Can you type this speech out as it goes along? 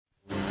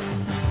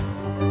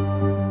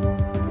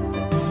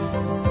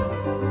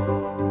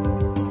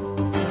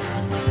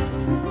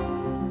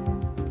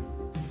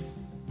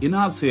In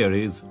our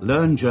series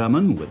Learn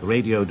German with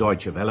Radio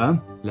Deutsche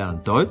Welle,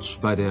 Lernt Deutsch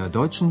bei der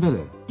Deutschen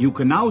Welle. you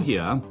can now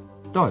hear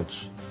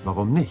Deutsch,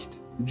 warum nicht?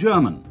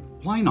 German,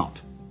 Why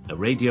Not? A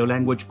radio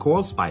language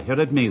course by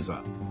Herrad Meese.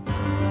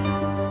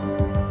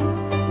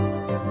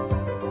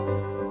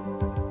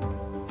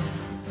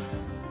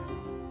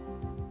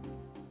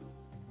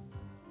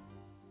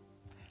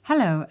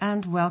 Hello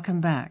and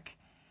welcome back.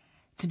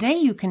 Today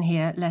you can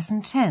hear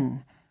Lesson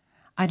 10.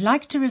 I'd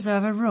like to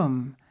reserve a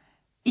room.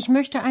 Ich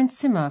möchte ein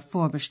Zimmer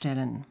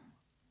vorbestellen.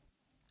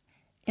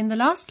 In the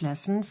last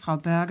lesson, Frau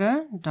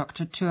Berger,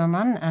 Dr.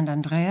 Thürmann and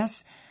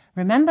Andreas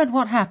remembered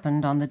what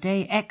happened on the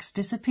day X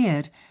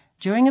disappeared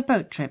during a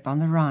boat trip on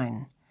the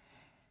Rhine.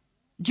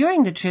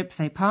 During the trip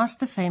they passed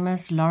the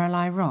famous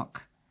Lorelei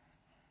Rock.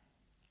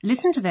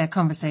 Listen to their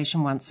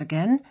conversation once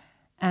again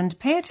and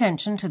pay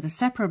attention to the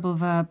separable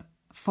verb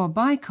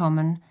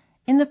vorbeikommen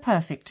in the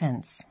perfect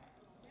tense.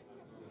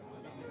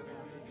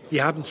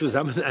 Wir haben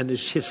zusammen eine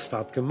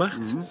Schiffsfahrt gemacht.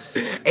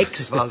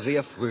 Ex war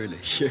sehr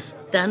fröhlich.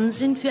 Dann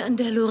sind wir an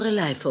der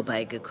Lorelei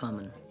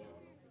vorbeigekommen.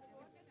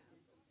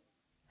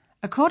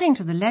 According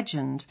to the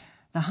legend,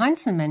 the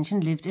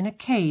Heinzelmännchen lived in a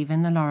cave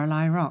in the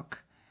Lorelei Rock.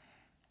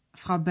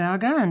 Frau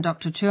Berger and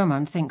Dr.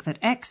 Thürmann think that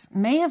X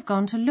may have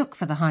gone to look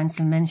for the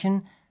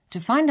Heinzelmännchen to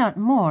find out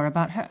more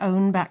about her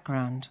own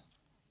background.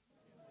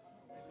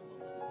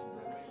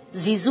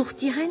 Sie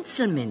sucht die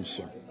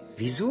Heinzelmännchen.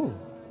 Wieso?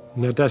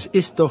 Na, das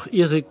ist doch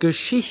ihre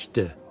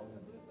Geschichte.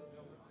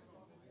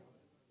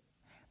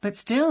 But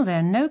still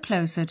they're no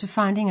closer to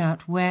finding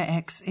out where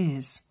X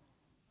is.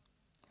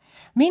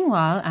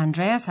 Meanwhile,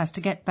 Andreas has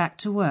to get back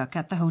to work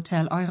at the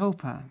Hotel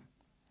Europa.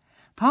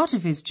 Part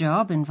of his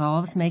job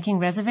involves making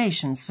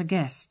reservations for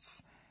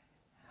guests.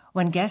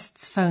 When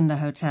guests phone the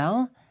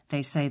hotel,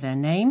 they say their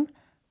name,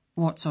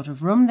 what sort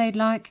of room they'd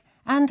like,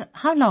 and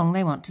how long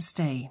they want to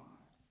stay.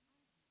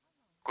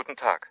 Guten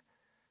Tag.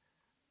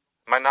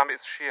 Mein Name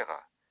ist Scherer.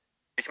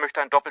 Ich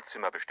möchte ein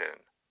Doppelzimmer bestellen.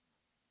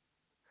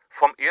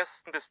 Vom 1.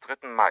 bis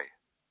 3. Mai.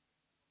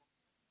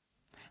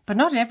 But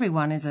not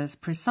everyone is as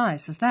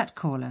precise as that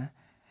caller.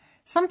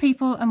 Some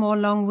people are more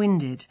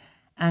long-winded,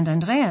 and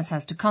Andreas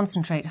has to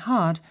concentrate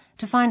hard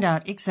to find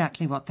out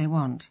exactly what they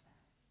want.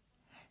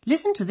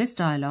 Listen to this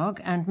dialogue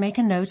and make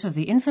a note of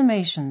the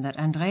information that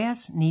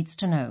Andreas needs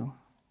to know.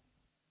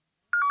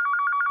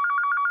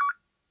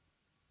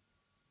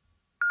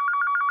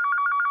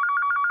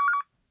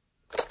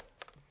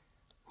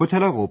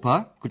 Hotel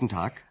Europa, guten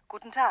Tag.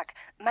 Guten Tag,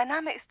 mein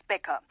Name ist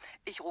Becker.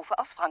 Ich rufe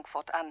aus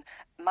Frankfurt an.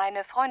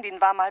 Meine Freundin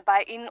war mal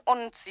bei Ihnen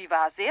und sie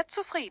war sehr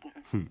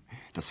zufrieden.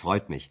 Das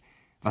freut mich.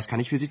 Was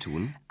kann ich für Sie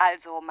tun?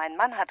 Also, mein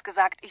Mann hat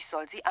gesagt, ich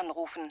soll Sie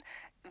anrufen.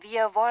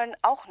 Wir wollen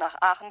auch nach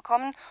Aachen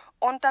kommen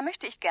und da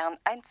möchte ich gern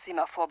ein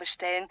Zimmer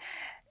vorbestellen.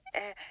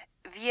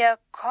 Wir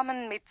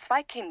kommen mit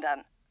 2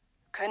 Kindern.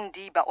 Können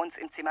die bei uns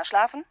im Zimmer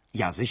schlafen?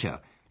 Ja,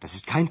 sicher. Das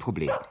ist kein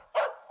Problem.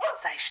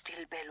 Sei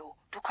still, Bello.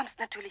 Du kommst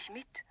natürlich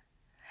mit.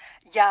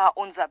 Ja,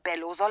 unser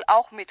Bello soll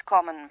auch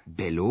mitkommen.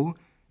 Bello?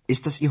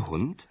 Ist das Ihr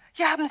Hund?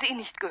 Ja, haben Sie ihn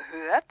nicht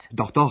gehört?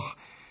 Doch, doch.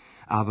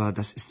 Aber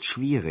das ist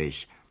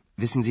schwierig.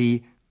 Wissen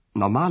Sie,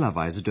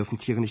 normalerweise dürfen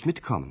Tiere nicht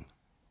mitkommen.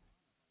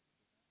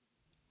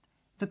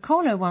 The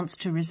caller wants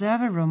to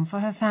reserve a room for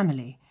her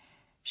family.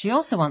 She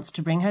also wants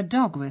to bring her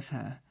dog with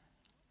her.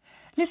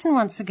 Listen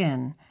once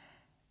again.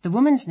 The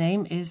woman's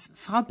name is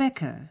Frau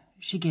Becker.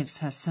 She gives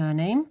her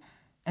surname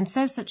and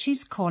says that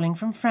she's calling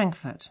from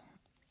Frankfurt.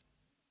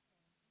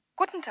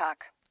 Guten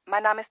Tag,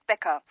 mein Name ist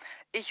Becker.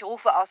 Ich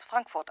rufe aus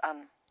Frankfurt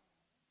an.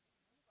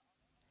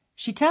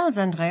 She tells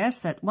Andreas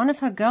that one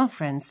of her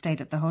girlfriends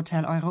stayed at the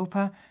Hotel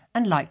Europa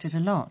and liked it a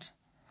lot.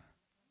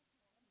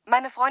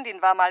 Meine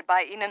Freundin war mal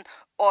bei Ihnen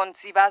und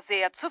sie war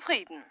sehr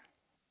zufrieden.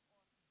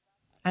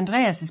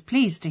 Andreas is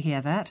pleased to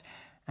hear that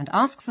and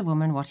asks the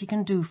woman what he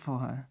can do for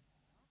her.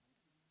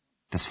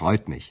 Das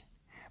freut mich.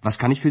 Was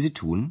kann ich für Sie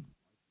tun?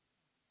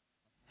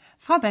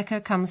 Frau Becker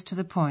comes to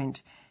the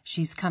point.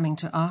 She's coming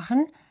to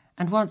Aachen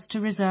and wants to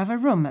reserve a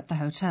room at the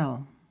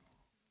hotel.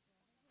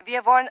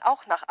 Wir wollen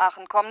auch nach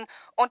Aachen kommen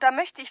und da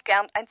möchte ich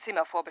gern ein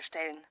Zimmer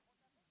vorbestellen.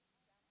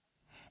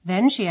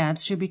 Then she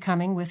adds she'll be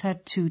coming with her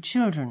 2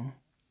 children.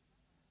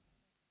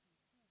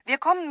 Wir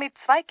kommen mit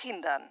 2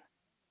 Kindern.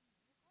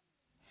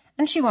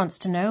 And she wants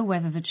to know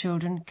whether the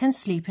children can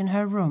sleep in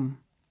her room.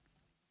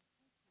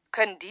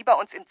 Können die bei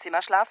uns im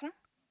Zimmer schlafen?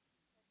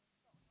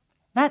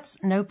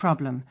 That's no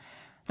problem.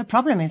 The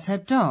problem is her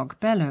dog,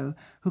 Bello,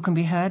 who can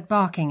be heard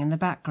barking in the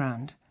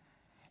background.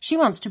 She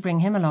wants to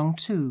bring him along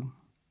too.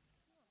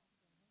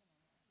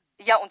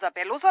 Ja, unser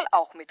Bello soll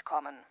auch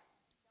mitkommen.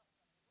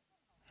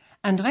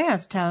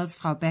 Andreas tells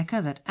Frau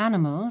Becker that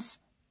animals,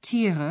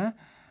 Tiere,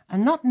 are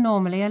not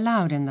normally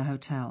allowed in the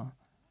hotel.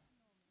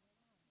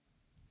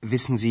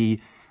 Wissen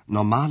Sie,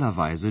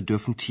 normalerweise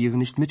dürfen Tiere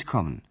nicht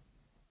mitkommen.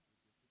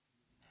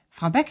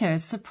 Frau Becker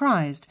is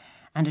surprised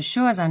and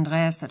assures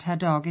Andreas that her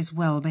dog is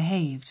well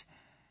behaved.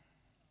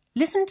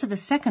 Listen to the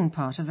second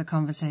part of the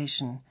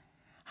conversation.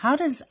 How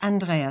does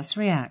Andreas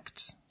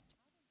react?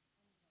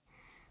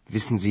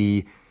 Wissen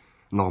Sie,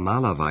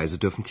 normalerweise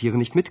dürfen Tiere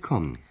nicht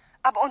mitkommen.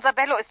 Aber unser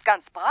Bello ist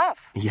ganz brav.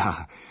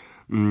 Ja.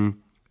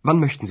 Wann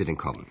möchten Sie denn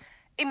kommen?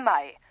 Im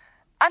Mai.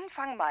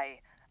 Anfang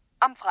Mai.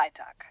 Am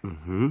Freitag.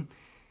 Mhm.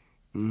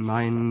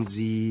 Meinen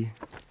Sie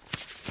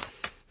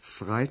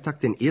Freitag,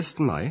 den 1.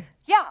 Mai?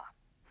 Ja.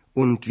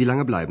 Und wie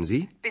lange bleiben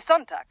Sie? Bis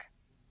Sonntag.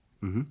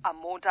 Mhm. Am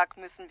Montag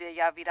müssen wir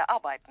ja wieder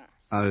arbeiten.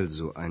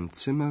 Also ein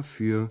Zimmer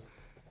für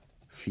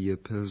 4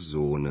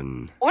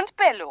 Personen. Und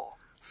Bello.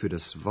 Für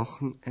das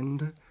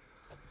Wochenende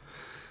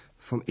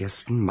vom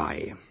 1.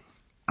 Mai.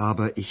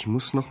 Aber ich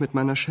muss noch mit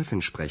meiner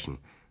Chefin sprechen.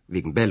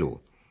 Wegen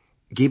Bello.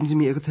 Geben Sie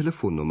mir Ihre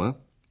Telefonnummer.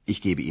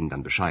 Ich gebe Ihnen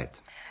dann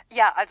Bescheid.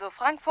 Ja, also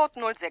Frankfurt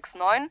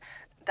 069,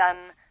 dann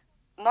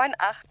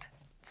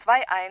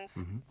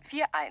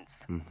 982141.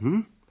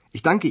 Mhm.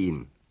 Ich danke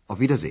Ihnen. Auf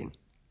Wiedersehen.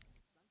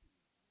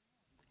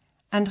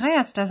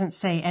 Andreas doesn't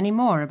say any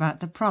more about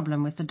the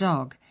problem with the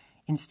dog.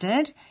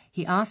 Instead,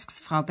 he asks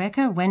Frau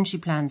Becker when she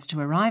plans to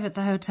arrive at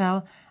the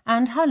hotel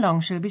and how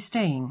long she'll be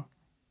staying.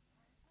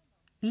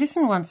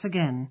 Listen once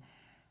again.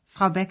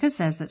 Frau Becker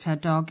says that her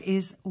dog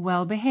is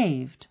well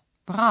behaved,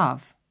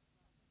 brav.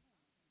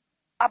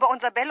 Aber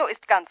unser Bello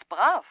ist ganz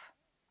brav.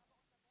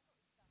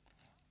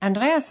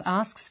 Andreas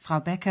asks Frau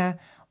Becker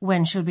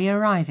when she'll be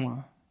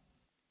arriving.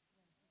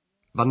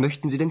 Wann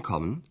möchten Sie denn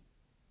kommen?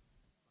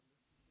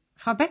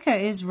 Frau Becker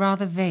is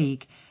rather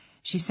vague.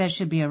 She says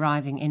she'll be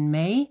arriving in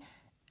May,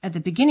 at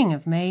the beginning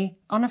of May,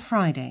 on a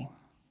Friday.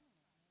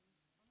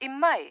 Im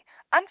Mai.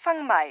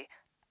 Anfang Mai.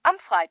 Am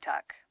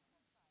Freitag.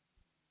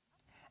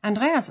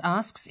 Andreas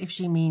asks if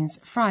she means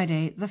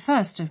Friday, the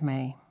 1st of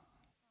May.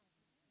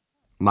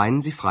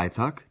 Meinen Sie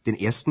Freitag, den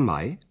 1.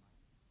 Mai?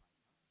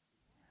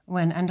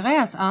 When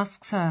Andreas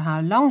asks her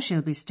how long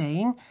she'll be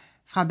staying,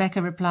 Frau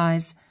Becker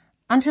replies,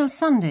 until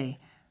Sunday.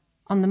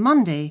 On the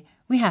Monday,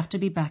 we have to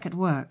be back at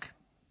work.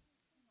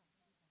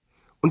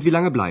 Und wie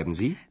lange bleiben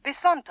Sie? Bis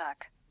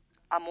Sonntag.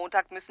 Am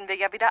Montag müssen wir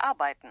ja wieder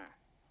arbeiten.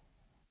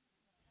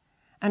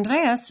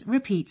 Andreas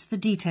repeats the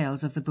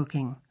details of the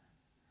booking.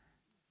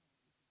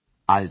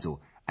 Also,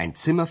 ein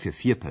Zimmer für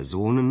 4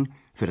 Personen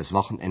für das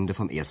Wochenende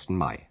vom 1.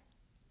 Mai.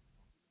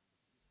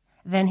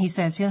 Then he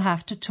says he'll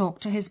have to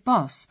talk to his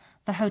boss,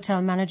 the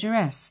hotel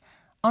manageress,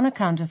 on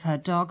account of her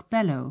dog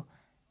Bello.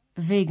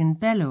 Wegen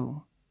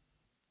Bello.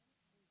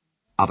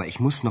 Aber ich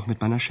muss noch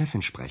mit meiner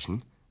Chefin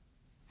sprechen.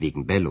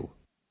 Wegen Bello.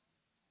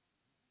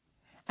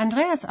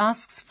 Andreas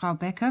asks Frau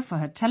Becker for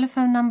her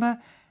telephone number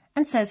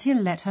and says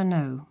he'll let her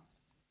know.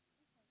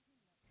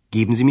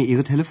 Geben Sie mir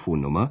Ihre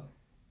Telefonnummer.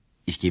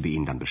 Ich gebe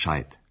Ihnen dann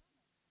Bescheid.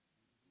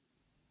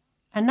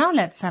 And now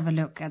let's have a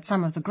look at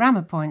some of the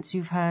grammar points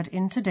you've heard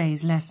in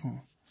today's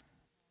lesson.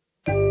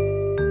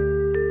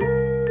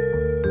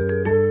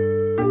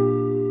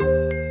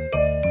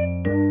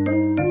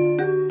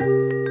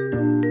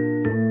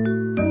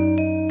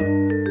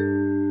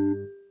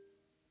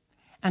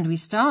 And we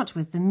start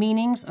with the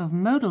meanings of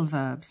modal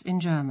verbs in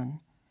German.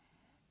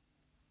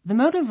 The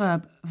modal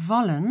verb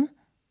wollen,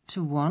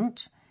 to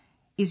want,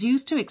 is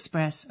used to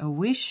express a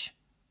wish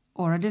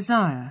or a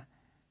desire.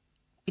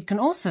 It can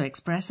also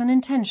express an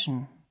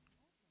intention.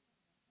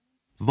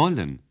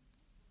 Wollen.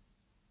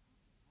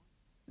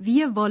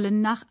 Wir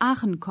wollen nach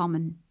Aachen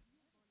kommen.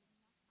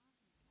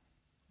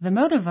 The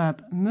modal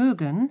verb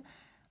mögen,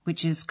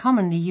 which is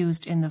commonly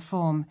used in the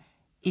form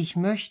ich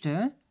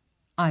möchte,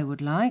 I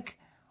would like,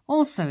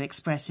 also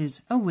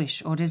expresses a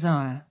wish or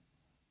desire.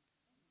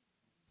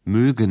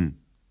 Mögen.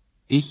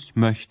 Ich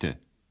möchte.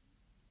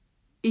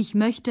 Ich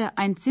möchte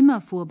ein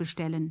Zimmer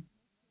vorbestellen.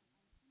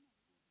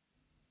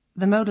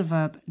 The modal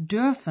verb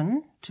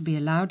dürfen, to be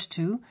allowed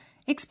to,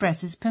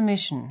 expresses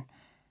permission.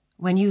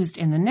 When used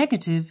in the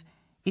negative,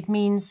 it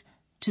means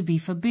to be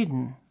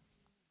forbidden.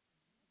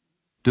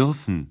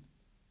 Dürfen.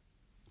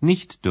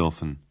 Nicht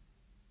dürfen.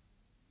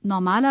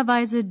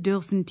 Normalerweise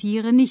dürfen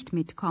Tiere nicht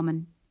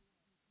mitkommen.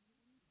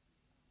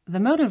 The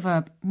modal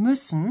verb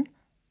müssen,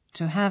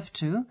 to have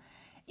to,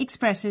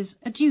 expresses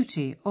a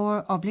duty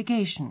or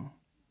obligation.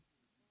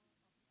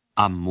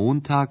 Am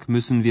Montag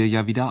müssen wir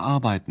ja wieder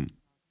arbeiten.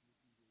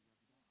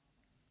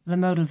 The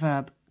modal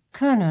verb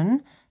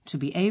können, to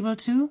be able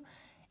to,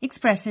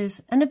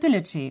 expresses an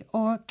ability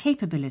or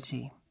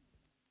capability.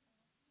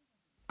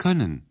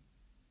 Können.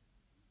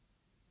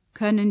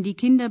 Können die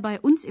Kinder bei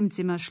uns im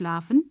Zimmer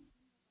schlafen?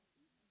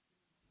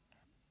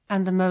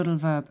 And the modal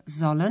verb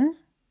sollen,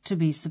 to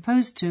be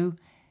supposed to,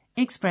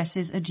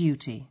 expresses a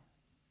duty.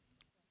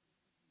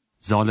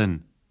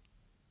 Sollen.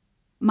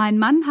 Mein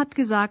Mann hat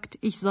gesagt,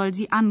 ich soll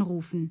sie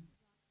anrufen.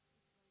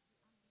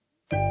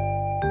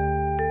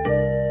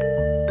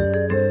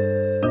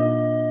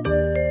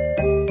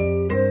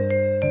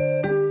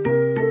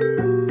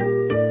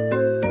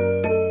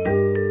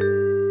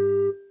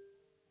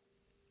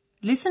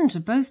 Listen to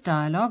both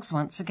dialogues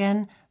once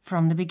again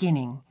from the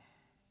beginning.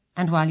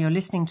 And while you're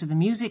listening to the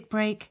music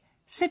break,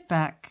 sit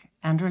back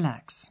and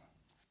relax.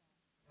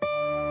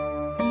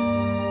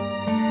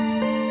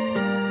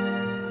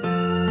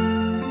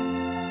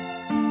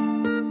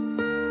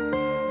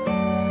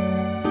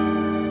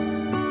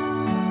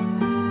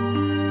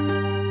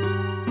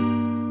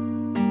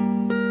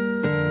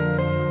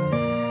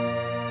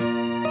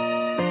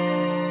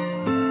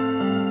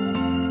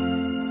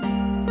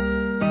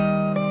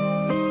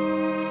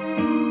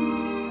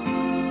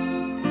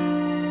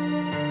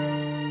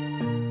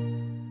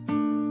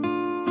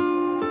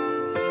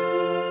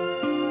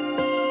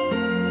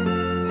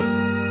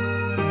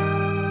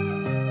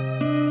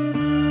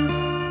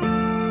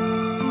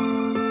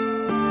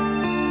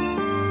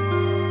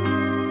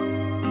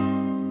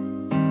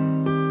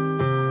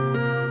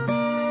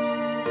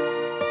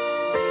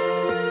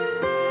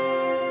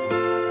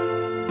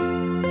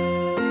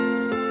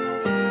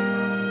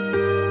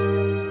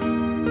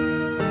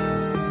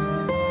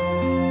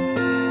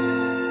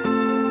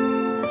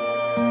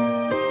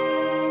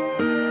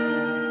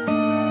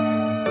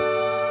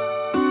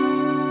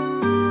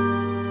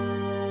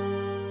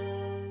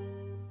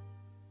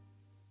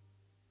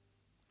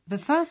 The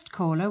first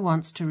caller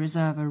wants to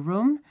reserve a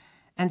room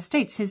and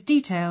states his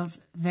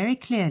details very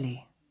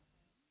clearly.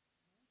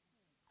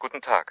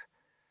 Guten Tag.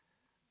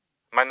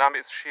 Mein Name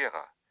ist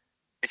Scherer.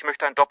 Ich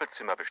möchte ein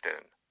Doppelzimmer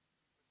bestellen.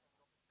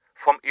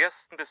 Vom 1.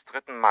 bis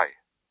 3. Mai.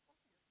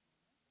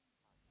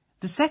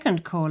 The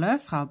second caller,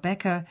 Frau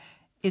Becker,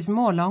 is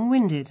more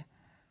long-winded.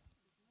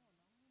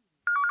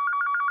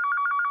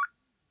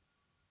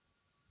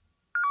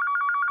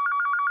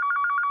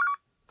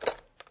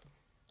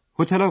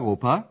 Hotel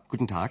Europa,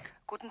 guten Tag.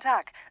 Guten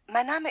Tag,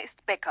 mein Name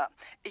ist Becker.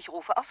 Ich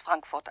rufe aus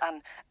Frankfurt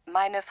an.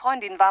 Meine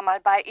Freundin war mal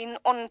bei Ihnen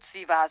und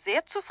sie war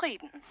sehr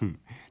zufrieden.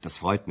 Das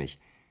freut mich.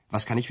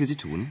 Was kann ich für Sie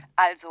tun?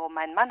 Also,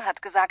 mein Mann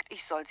hat gesagt,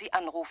 ich soll Sie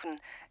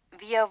anrufen.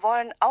 Wir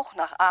wollen auch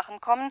nach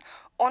Aachen kommen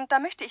und da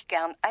möchte ich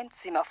gern ein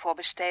Zimmer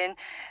vorbestellen.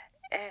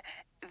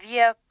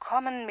 Wir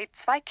kommen mit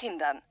 2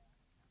 Kindern.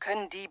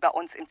 Können die bei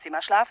uns im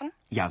Zimmer schlafen?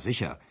 Ja,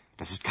 sicher.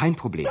 Das ist kein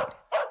Problem.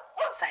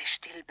 Sei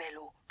still,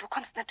 Bello. Du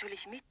kommst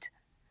natürlich mit.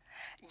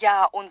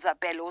 Ja, unser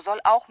Bello soll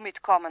auch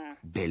mitkommen.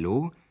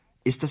 Bello?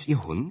 Ist das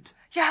Ihr Hund?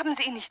 Ja, haben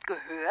Sie ihn nicht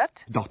gehört?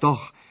 Doch,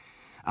 doch.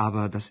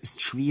 Aber das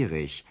ist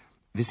schwierig.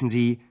 Wissen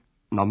Sie,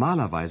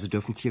 normalerweise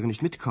dürfen Tiere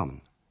nicht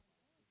mitkommen.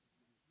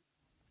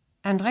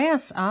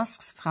 Andreas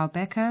asks Frau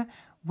Becker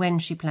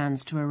when she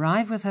plans to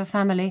arrive with her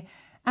family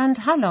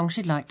and how long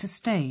she'd like to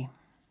stay.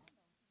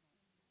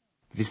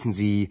 Wissen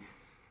Sie,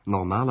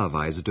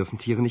 normalerweise dürfen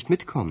Tiere nicht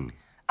mitkommen.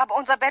 Aber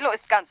unser Bello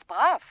ist ganz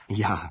brav.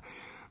 Ja,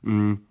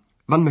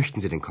 wann möchten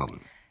Sie denn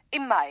kommen?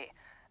 Im Mai.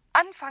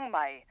 Anfang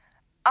Mai.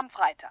 Am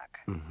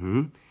Freitag.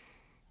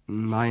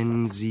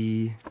 Meinen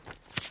Sie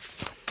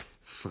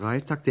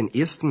Freitag, den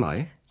 1.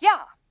 Mai?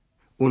 Ja,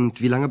 Und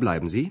wie lange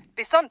bleiben Sie?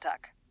 bis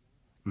Sonntag.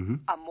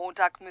 Am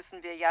Montag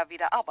müssen wir ja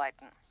wieder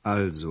arbeiten.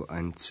 Also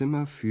ein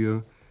Zimmer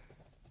für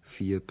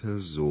 4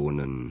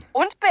 Personen.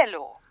 Und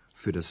Bello.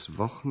 Für das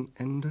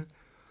Wochenende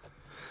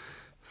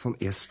vom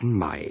 1.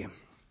 Mai.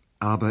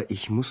 Aber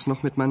ich muss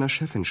noch mit meiner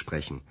Chefin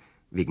sprechen,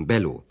 wegen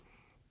Bello.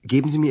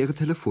 Geben Sie mir Ihre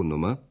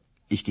Telefonnummer,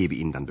 ich gebe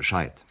Ihnen dann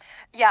Bescheid.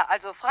 Ja,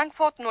 also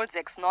Frankfurt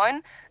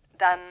 069,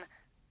 dann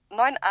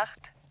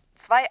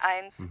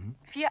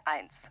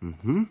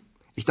 982141.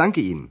 Ich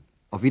danke Ihnen.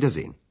 Auf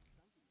Wiedersehen.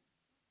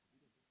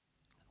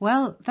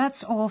 Well,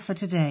 that's all for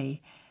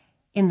today.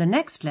 In the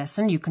next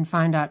lesson you can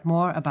find out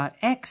more about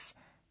X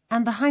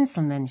and the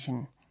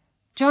Heinzelmännchen.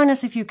 Join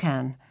us if you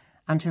can.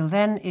 Until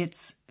then,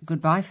 it's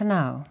goodbye for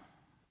now.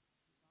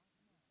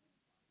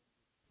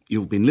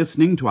 You've been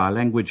listening to our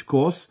language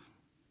course,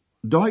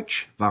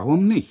 Deutsch,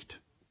 warum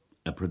nicht?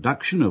 A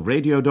production of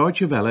Radio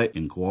Deutsche Welle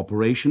in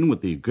cooperation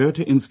with the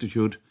Goethe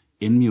Institute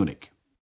in Munich.